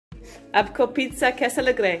आपको पिज्जा कैसा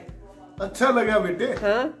लग रहा है? अच्छा लगा बेटे।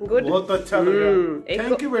 हाँ, गुड। बहुत अच्छा लगा।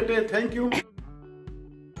 थैंक यू बेटे, thank you.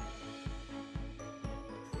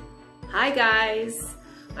 Hi guys,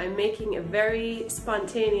 I'm making a very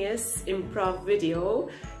spontaneous improv video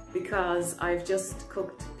because I've just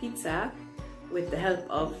cooked pizza with the help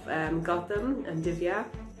of Gautam and Divya,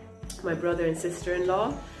 my brother and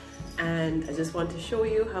sister-in-law, and I just want to show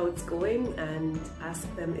you how it's going and ask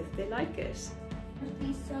them if they like it. There'll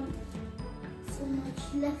be so much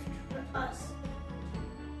left for us.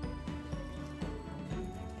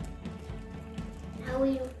 How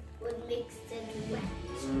we would mix it wet.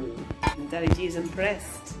 Daddy G is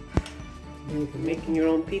impressed. Making your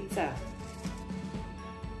own pizza.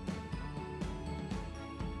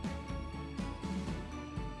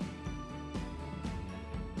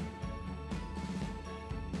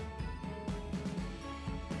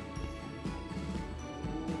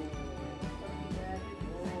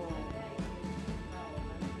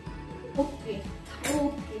 Okay.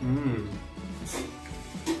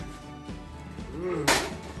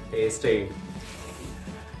 Tasty.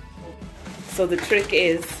 So the trick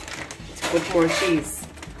is to put more cheese.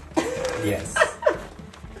 Yes.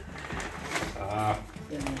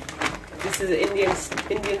 This is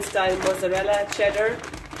Indian style mozzarella cheddar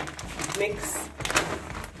mix.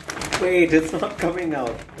 Wait, it's not coming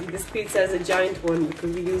out. And this pizza is a giant one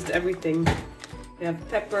because we used everything. We have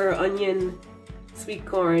pepper, onion, sweet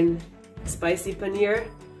corn, spicy paneer,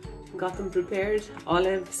 got them prepared,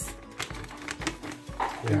 olives.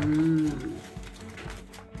 Yeah.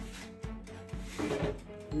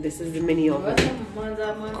 This is the mini oven.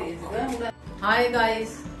 Hi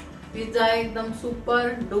guys, pizza एकदम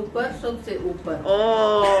super duper सबसे ऊपर।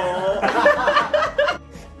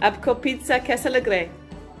 आपको pizza कैसा लग रहा है?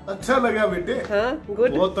 अच्छा लगा बेटे। हाँ,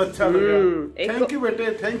 गुड। बहुत अच्छा लगा। थैंक यू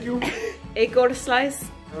बेटे, थैंक यू। एक और slice.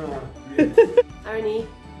 Arnie,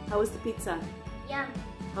 how was the pizza? Yeah.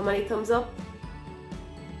 How many thumbs up?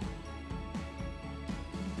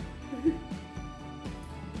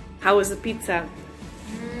 How was the pizza?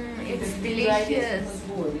 It's delicious.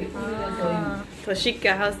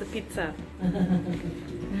 Toshika, how's the pizza?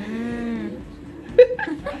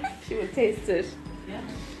 She will taste it.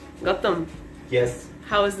 Gautam, Yes.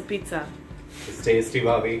 how is the pizza? It's tasty,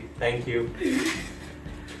 Bobby. Thank you.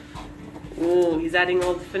 Oh, he's adding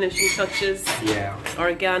all the finishing touches. Yeah.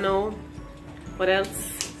 Oregano. What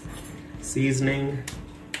else? Seasoning.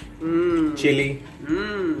 Chili.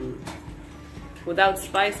 Without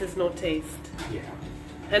spices, no taste. Yeah.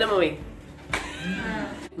 Henamoi.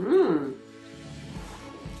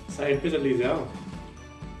 Side पे चली जाओ।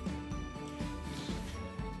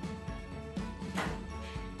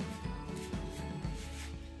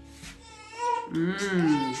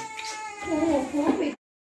 Mmm.